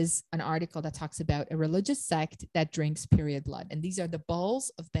 There is an article that talks about a religious sect that drinks period blood. And these are the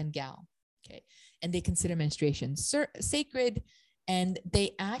Bulls of Bengal. Okay. And they consider menstruation sacred. And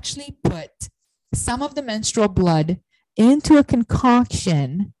they actually put some of the menstrual blood into a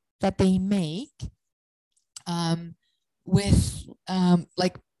concoction that they make with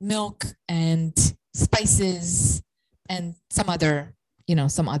like milk and spices and some other,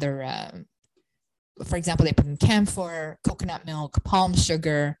 for example, they put in camphor, coconut milk, palm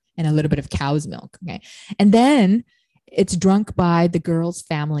sugar, and a little bit of cow's milk. Okay. And then it's drunk by the girl's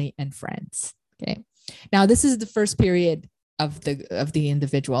family and friends. Okay. Now, this is the first period of the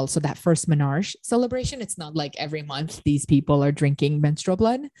individual. So that first menarche celebration, it's not like every month these people are drinking menstrual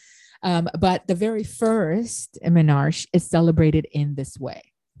blood. But the very first menarche is celebrated in this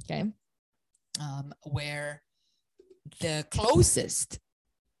way. Okay. Where the closest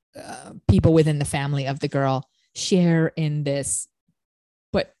people within the family of the girl share in this,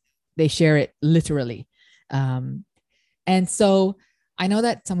 but they share it literally. And so I know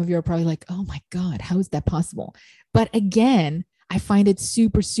that some of you are probably like, oh my God, how is that possible? But again, I find it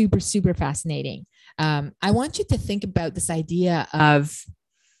super, super, super fascinating. I want you to think about this idea of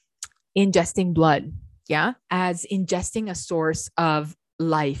ingesting blood, as ingesting a source of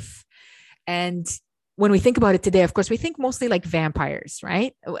life. And when we think about it today, of course, we think mostly like vampires,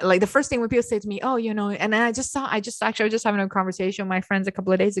 right? Like the first thing when people say to me, oh, and I was just having a conversation with my friends a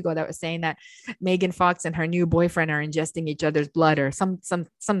couple of days ago that was saying that Megan Fox and her new boyfriend are ingesting each other's blood or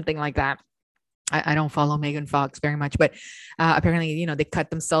something like that. I don't follow Megan Fox very much, but apparently, they cut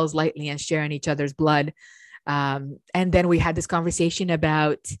themselves lightly and share in each other's blood. And then we had this conversation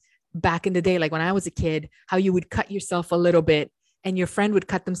about back in the day, like when I was a kid, how you would cut yourself a little bit and your friend would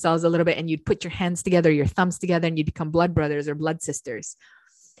cut themselves a little bit and you'd put your hands together, your thumbs together, and you'd become blood brothers or blood sisters.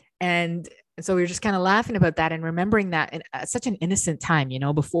 And so we were just kind of laughing about that and remembering that in such an innocent time,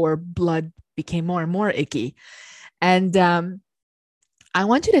 before blood became more and more icky. And I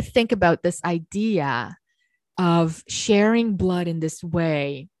want you to think about this idea of sharing blood in this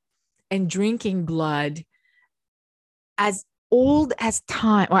way and drinking blood as old as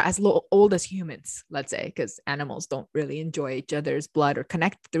time, or as old as humans, let's say, because animals don't really enjoy each other's blood or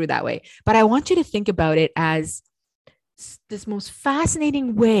connect through that way. But I want you to think about it as this most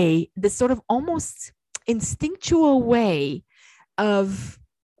fascinating way, this sort of almost instinctual way of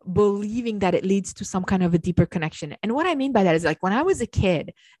believing that it leads to some kind of a deeper connection. And what I mean by that is, like, when I was a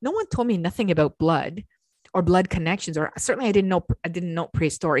kid, no one told me nothing about blood or blood connections, or certainly I didn't know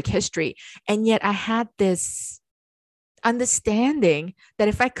prehistoric history. And yet I had this understanding that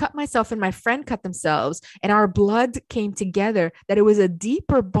if I cut myself and my friend cut themselves and our blood came together, that it was a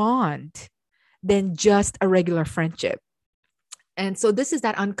deeper bond than just a regular friendship. And so this is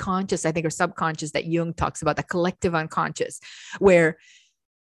that unconscious, I think, or subconscious that Jung talks about, the collective unconscious, where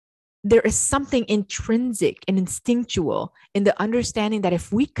there is something intrinsic and instinctual in the understanding that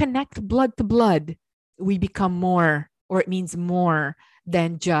if we connect blood to blood, we become more, or it means more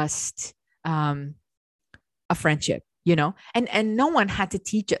than just a friendship, and no one had to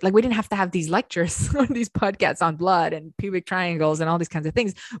teach it. Like, we didn't have to have these lectures or these podcasts on blood and pubic triangles and all these kinds of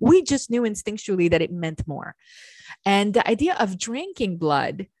things. We just knew instinctually that it meant more. And the idea of drinking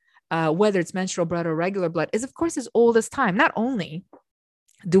blood, whether it's menstrual blood or regular blood, is of course as old as time. Not only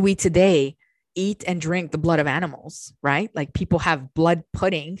do we today eat and drink the blood of animals, right? Like, people have blood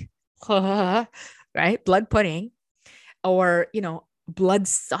pudding, right? Blood pudding, or, blood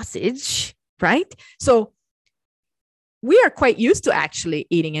sausage, right? So we are quite used to actually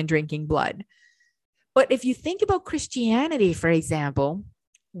eating and drinking blood. But if you think about Christianity, for example,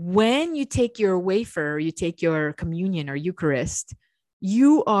 when you take your wafer, you take your communion or Eucharist,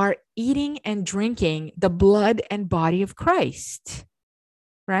 you are eating and drinking the blood and body of Christ,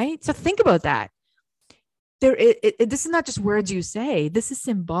 right? So think about that. This is not just words you say. This is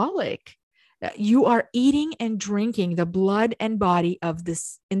symbolic. You are eating and drinking the blood and body of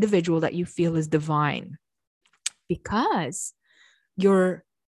this individual that you feel is divine, because your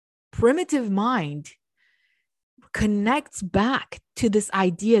primitive mind connects back to this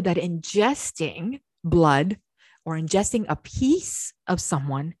idea that ingesting blood or ingesting a piece of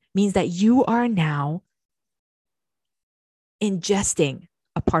someone means that you are now ingesting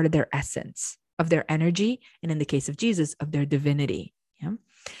a part of their essence, of their energy, and in the case of Jesus, of their divinity. Yeah.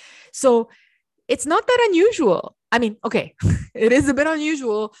 So it's not that unusual. I mean, okay, it is a bit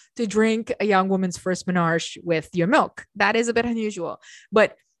unusual to drink a young woman's first menarche with your milk. That is a bit unusual.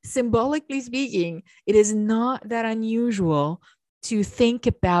 But symbolically speaking, it is not that unusual to think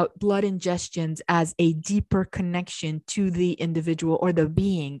about blood ingestions as a deeper connection to the individual or the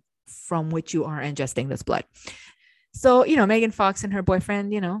being from which you are ingesting this blood. So, Megan Fox and her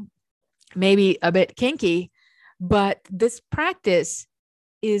boyfriend, maybe a bit kinky, but this practice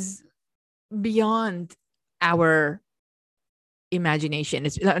is beyond our imagination.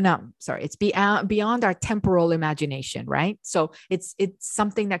 It's beyond our temporal imagination, right? So it's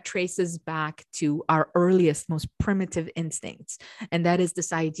something that traces back to our earliest, most primitive instincts. And that is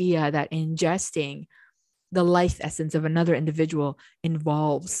this idea that ingesting the life essence of another individual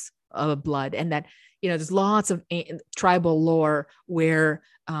involves blood. And that, there's lots of tribal lore where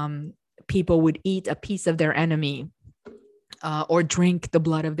people would eat a piece of their enemy or drink the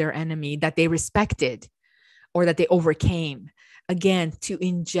blood of their enemy that they respected or that they overcame, again, to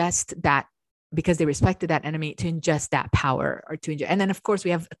ingest that, because they respected that enemy, to ingest that power, or to ingest. And then, of course,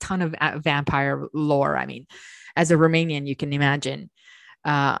 we have a ton of vampire lore. I mean, as a Romanian, you can imagine.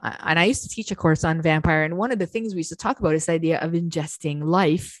 And I used to teach a course on vampire. And one of the things we used to talk about is the idea of ingesting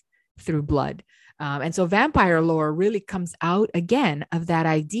life through blood. And so vampire lore really comes out again of that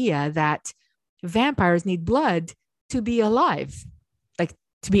idea that vampires need blood to be alive, like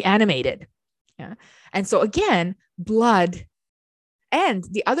to be animated. Yeah. And so again, blood. And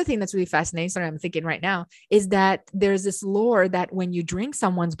the other thing that's really fascinating, sorry, I'm thinking right now, is that there's this lore that when you drink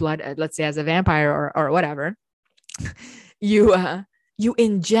someone's blood, let's say as a vampire or whatever, you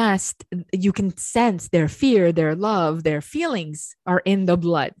ingest, you can sense their fear, their love, their feelings are in the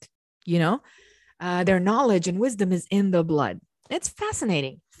blood, their knowledge and wisdom is in the blood. It's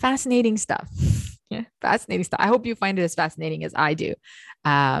fascinating stuff. Yeah, fascinating stuff. I hope you find it as fascinating as I do.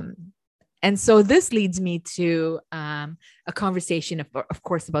 And so this leads me to a conversation, of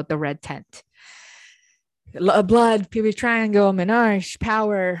course, about the red tent. Blood, pubic triangle, menarche,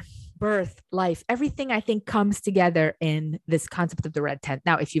 power, birth, life, everything I think comes together in this concept of the red tent.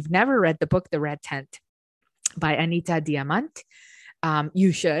 Now, if you've never read the book, The Red Tent by Anita Diamant,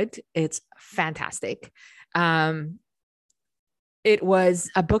 you should. It's fantastic. It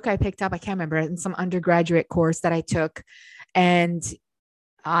was a book I picked up, I can't remember, in some undergraduate course that I took, and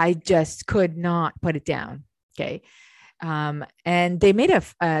I just could not put it down. Okay. And they made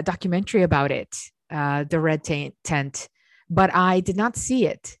a documentary about it, The Red Tent, but I did not see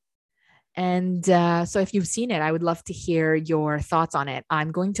it. And so if you've seen it, I would love to hear your thoughts on it.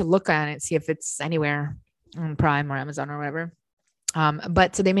 I'm going to look on it, see if it's anywhere on Prime or Amazon or whatever.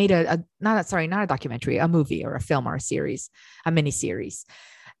 But so they made not a documentary, a movie or a film or a series, a mini series.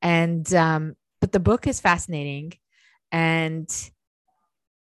 And but the book is fascinating, and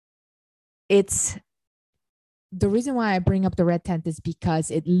it's the reason why I bring up the red tent is because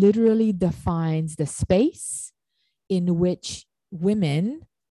it literally defines the space in which women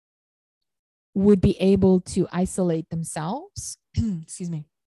would be able to isolate themselves, excuse me,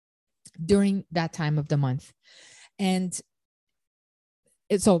 during that time of the month. And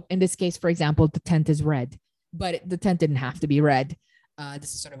so in this case, for example, the tent is red, but the tent didn't have to be red.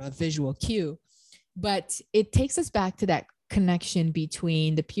 This is sort of a visual cue, but it takes us back to that connection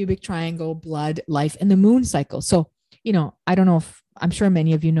between the pubic triangle, blood, life, and the moon cycle. So, I don't know if I'm sure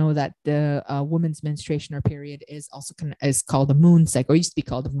many of you know that the woman's menstruation or period is also is called the moon cycle, or used to be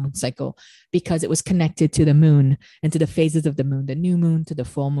called the moon cycle, because it was connected to the moon and to the phases of the moon, the new moon to the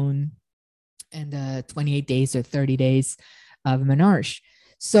full moon, and 28 days or 30 days of menarche.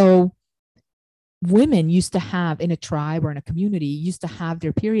 So women used to have, in a tribe or in a community, used to have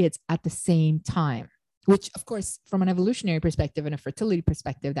their periods at the same time, which of course, from an evolutionary perspective and a fertility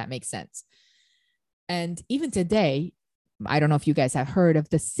perspective, that makes sense. And even today, I don't know if you guys have heard of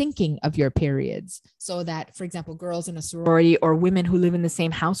the syncing of your periods. So that, for example, girls in a sorority or women who live in the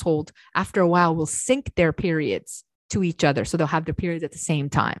same household, after a while will sync their periods to each other. So they'll have their periods at the same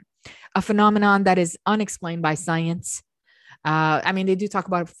time. A phenomenon that is unexplained by science. I mean, they do talk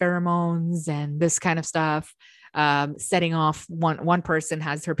about pheromones and this kind of stuff, setting off one person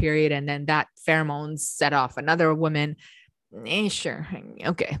has her period, and then that pheromones set off another woman. Sure.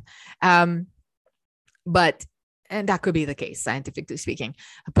 Okay. But, and that could be the case, scientifically speaking,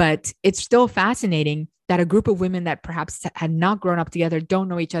 but it's still fascinating that a group of women that perhaps had not grown up together, don't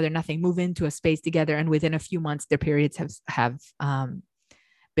know each other, nothing, move into a space together, and within a few months, their periods have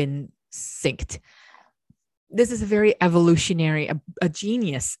been synced. This is a very evolutionary, a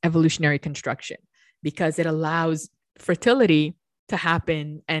genius evolutionary construction, because it allows fertility to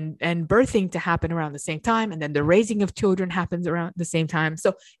happen and birthing to happen around the same time. And then the raising of children happens around the same time.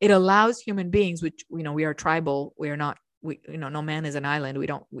 So it allows human beings, which, we are tribal. We are not, no man is an island.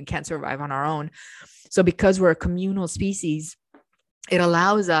 We can't survive on our own. So because we're a communal species, it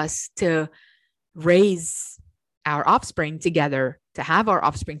allows us to raise our offspring together, to have our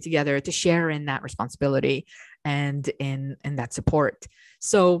offspring together, to share in that responsibility and in that support.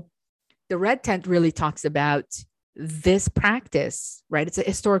 So the red tent really talks about this practice, right? It's a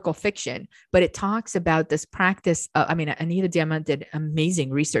historical fiction, but it talks about this practice. Anita Diamant did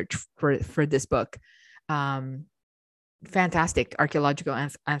amazing research for this book. Fantastic archaeological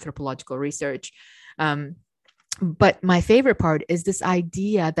and anthropological research. But my favorite part is this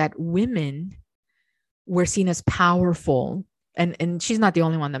idea that women were seen as powerful. And she's not the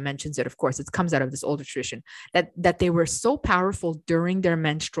only one that mentions it. Of course, it comes out of this older tradition that they were so powerful during their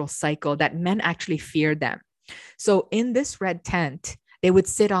menstrual cycle that men actually feared them. So in this red tent, they would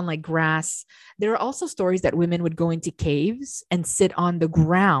sit on like grass. There are also stories that women would go into caves and sit on the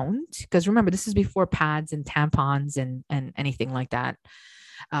ground. Because remember, this is before pads and tampons and anything like that,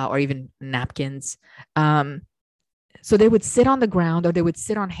 or even napkins. So they would sit on the ground, or they would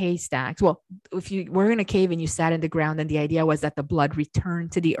sit on haystacks. Well, if you were in a cave and you sat in the ground, then the idea was that the blood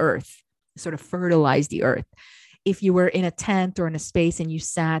returned to the earth, sort of fertilized the earth. If you were in a tent or in a space and you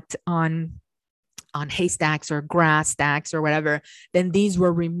sat on haystacks or grass stacks or whatever, then these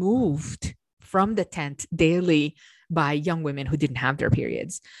were removed from the tent daily by young women who didn't have their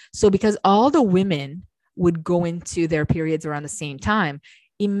periods. So because all the women would go into their periods around the same time,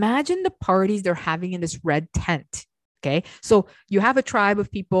 imagine the parties they're having in this red tent. Okay. So you have a tribe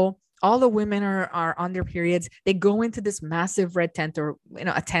of people, all the women are on their periods. They go into this massive red tent, or,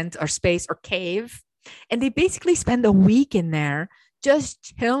 a tent or space or cave, and they basically spend a week in there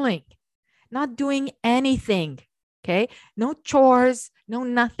just chilling, not doing anything. Okay. No chores, no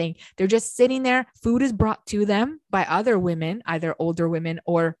nothing. They're just sitting there. Food is brought to them by other women, either older women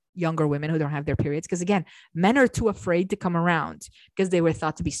or younger women who don't have their periods. Because again, men are too afraid to come around because they were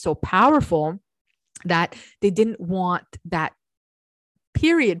thought to be so powerful that they didn't want that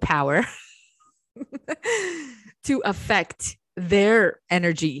period power to affect their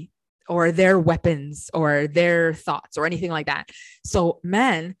energy or their weapons or their thoughts or anything like that. So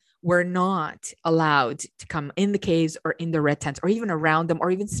men were not allowed to come in the caves or in the red tents or even around them or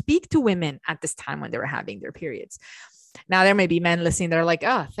even speak to women at this time when they were having their periods. Now, there may be men listening that are like,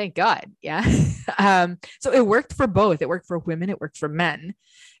 oh, thank God. Yeah. So it worked for both. It worked for women. It worked for men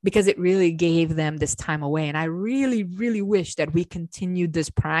because it really gave them this time away. And I really, really wish that we continued this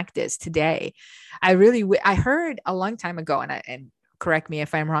practice today. I heard a long time ago, and correct me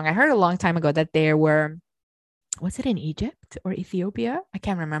if I'm wrong. I heard a long time ago that there were was it in Egypt or Ethiopia? I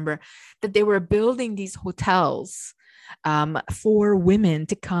can't remember, that they were building these hotels for women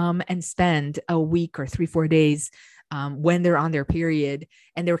to come and spend a week or 3-4 days when they're on their period.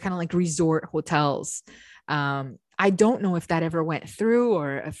 And they were kind of like resort hotels. I don't know if that ever went through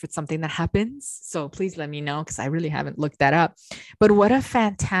or if it's something that happens. So please let me know, because I really haven't looked that up. But what a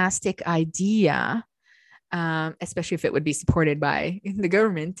fantastic idea, especially if it would be supported by the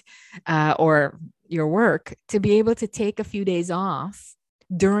government or your work, to be able to take a few days off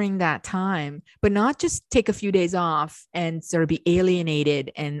during that time, but not just take a few days off and sort of be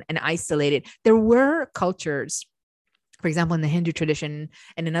alienated and isolated. There were cultures, for example, in the Hindu tradition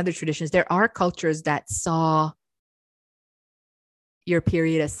and in other traditions, there are cultures that saw your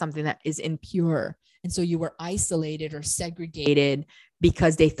period as something that is impure. And so you were isolated or segregated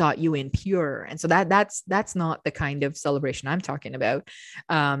because they thought you impure. And so that's not the kind of celebration I'm talking about.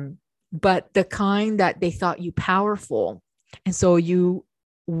 But the kind that they thought you powerful. And so you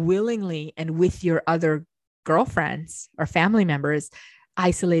willingly and with your other girlfriends or family members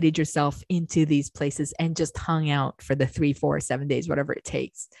isolated yourself into these places and just hung out for the 3, 4, 7 days, whatever it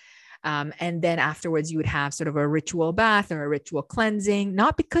takes. And then afterwards, you would have sort of a ritual bath or a ritual cleansing,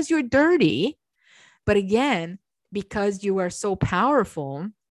 not because you're dirty, but again, because you are so powerful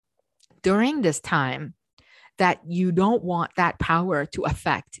during this time that you don't want that power to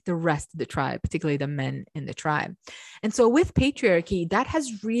affect the rest of the tribe, particularly the men in the tribe. And so with patriarchy, that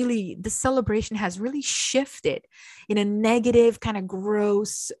has really, the celebration has really shifted in a negative, kind of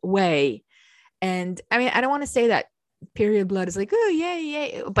gross way. And I mean, I don't want to say that period blood is like, oh,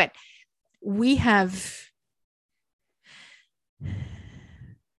 yeah, but we have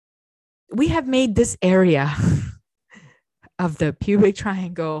made this area of the pubic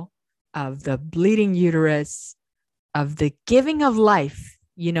triangle, of the bleeding uterus, of the giving of life,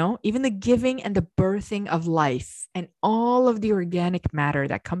 even the giving and the birthing of life and all of the organic matter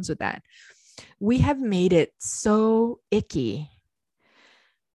that comes with that. We have made it so icky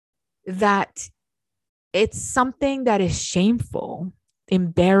that it's something that is shameful,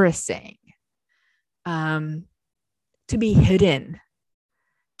 embarrassing, to be hidden,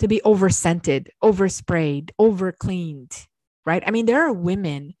 to be overscented, oversprayed, overcleaned, right? I mean, there are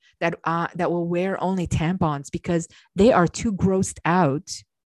women that will wear only tampons because they are too grossed out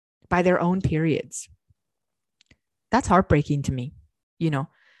by their own periods. That's heartbreaking to me,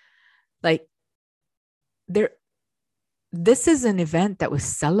 like this is an event that was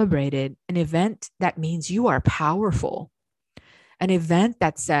celebrated, an event that means you are powerful, an event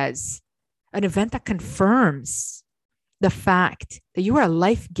that confirms the fact that you are a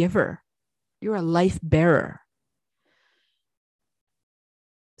life giver, you're a life bearer.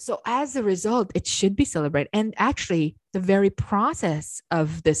 So as a result, it should be celebrated. And actually, the very process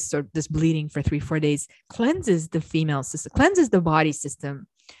of this bleeding for 3-4 days cleanses the female system, cleanses the body system.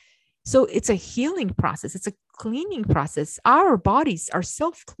 So it's a healing process. It's a cleaning process. Our bodies are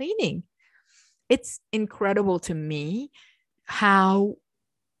self-cleaning. It's incredible to me how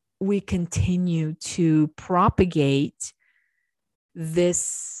we continue to propagate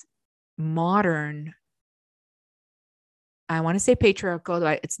this modern, I want to say patriarchal,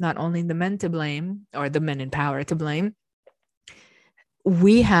 but it's not only the men to blame or the men in power to blame.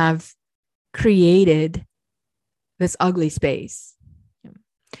 We have created this ugly space.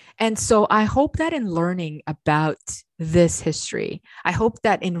 And so I hope that in learning about this history, I hope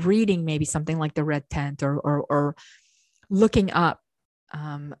that in reading maybe something like The Red Tent or looking up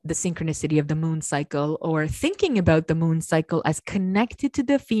the synchronicity of the moon cycle, or thinking about the moon cycle as connected to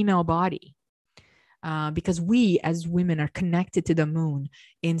the female body, because we as women are connected to the moon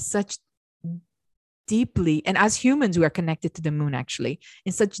in such deeply, and as humans we are connected to the moon actually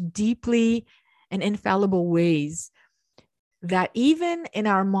in such deeply and infallible ways that even in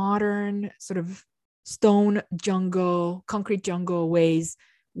our modern sort of stone jungle, concrete jungle ways,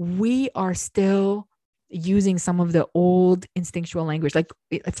 we are still using some of the old instinctual language. Like,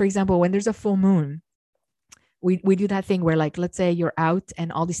 for example, when there's a full moon, we do that thing where, like, let's say you're out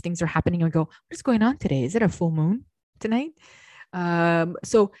and all these things are happening and we go, what's going on today? Is it a full moon tonight?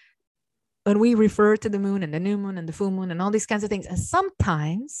 So when we refer to the moon and the new moon and the full moon and all these kinds of things, and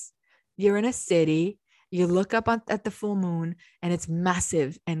sometimes you're in a city, you look up at the full moon and it's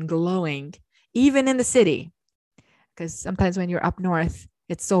massive and glowing, even in the city, because sometimes when you're up north,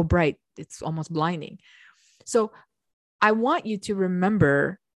 it's so bright, it's almost blinding. So I want you to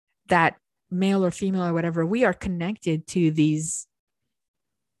remember that male or female or whatever, we are connected to these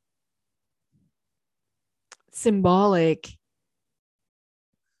symbolic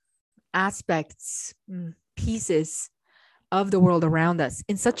aspects, pieces of the world around us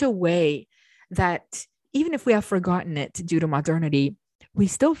in such a way that even if we have forgotten it due to modernity, we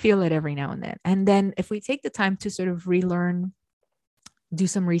still feel it every now and then. And then if we take the time to sort of relearn, do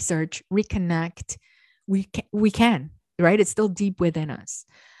some research, reconnect, we can, right? It's still deep within us.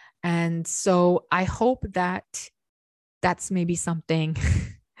 And so I hope that that's maybe something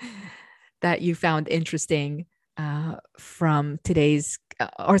that you found interesting from today's,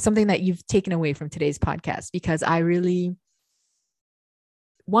 or something that you've taken away from today's podcast, because I really,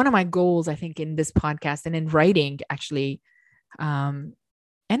 one of my goals, I think, in this podcast and in writing, actually, and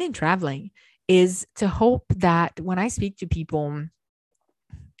in traveling, is to hope that when I speak to people,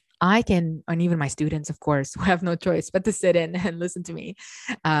 I can, and even my students, of course, who have no choice but to sit in and listen to me.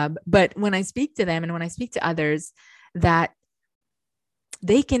 But when I speak to them and when I speak to others, that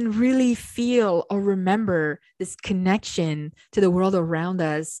they can really feel or remember this connection to the world around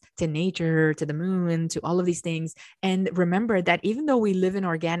us, to nature, to the moon, to all of these things. And remember that even though we live in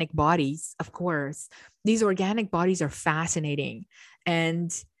organic bodies, of course, these organic bodies are fascinating.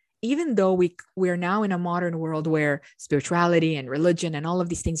 And even though we're now in a modern world where spirituality and religion and all of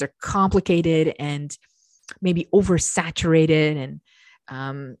these things are complicated and maybe oversaturated,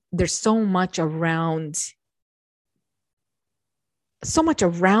 and there's so much around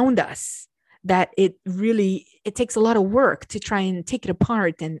us that it takes a lot of work to try and take it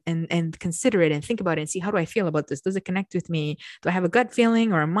apart and consider it and think about it and see, how do I feel about this? Does it connect with me? Do I have a gut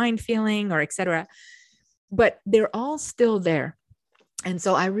feeling or a mind feeling, or etc.? But they're all still there. And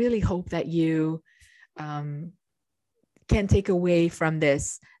so I really hope that you can take away from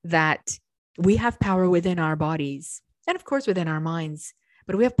this that we have power within our bodies and, of course, within our minds,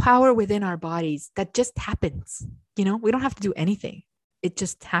 but we have power within our bodies that just happens. We don't have to do anything. It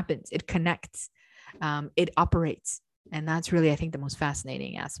just happens. It connects. It operates. And that's really, I think, the most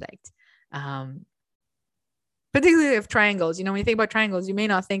fascinating aspect. Particularly of triangles. When you think about triangles, you may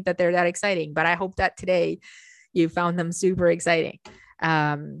not think that they're that exciting, but I hope that today you found them super exciting.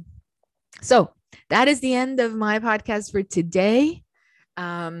 So that is the end of my podcast for today.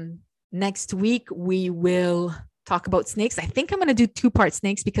 Next week, we will talk about snakes. I think I'm going to do 2-part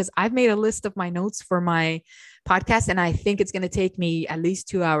snakes, because I've made a list of my notes for my podcast, and I think it's going to take me at least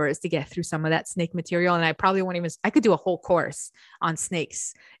 2 hours to get through some of that snake material. And I probably won't even, I could do a whole course on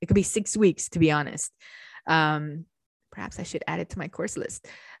snakes. It could be 6 weeks, to be honest. Perhaps I should add it to my course list.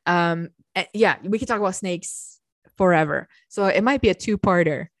 Yeah, we could talk about snakes forever. So it might be a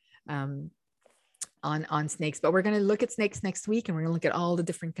 2-parter on snakes, but we're going to look at snakes next week, and we're going to look at all the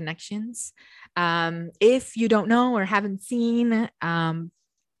different connections. If you don't know or haven't seen,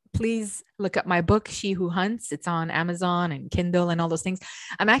 please look up my book, She Who Hunts. It's on Amazon and Kindle and all those things.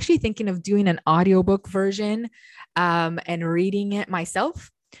 I'm actually thinking of doing an audiobook version and reading it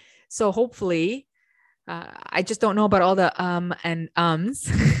myself. So hopefully, I just don't know about all the and ums,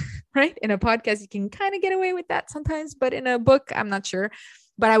 right? In a podcast, you can kind of get away with that sometimes, but in a book, I'm not sure.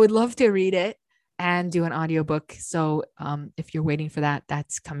 But I would love to read it and do an audiobook. So if you're waiting for that,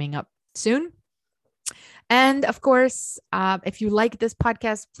 that's coming up soon. And of course, if you like this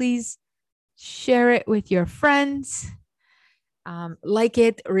podcast, please share it with your friends. Like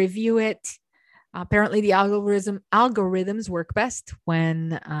it, review it. Apparently, the algorithms work best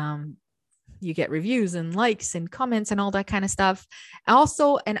when you get reviews and likes and comments and all that kind of stuff.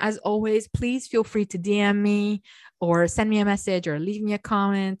 Also, and as always, please feel free to DM me or send me a message or leave me a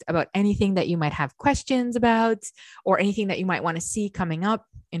comment about anything that you might have questions about, or anything that you might want to see coming up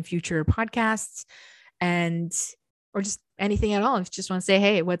in future podcasts, or just anything at all. If you just want to say,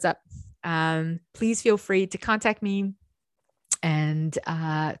 hey, what's up? Please feel free to contact me and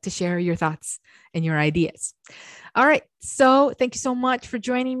to share your thoughts and your ideas. All right. So thank you so much for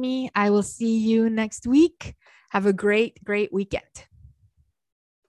joining me. I will see you next week. Have a great, great weekend.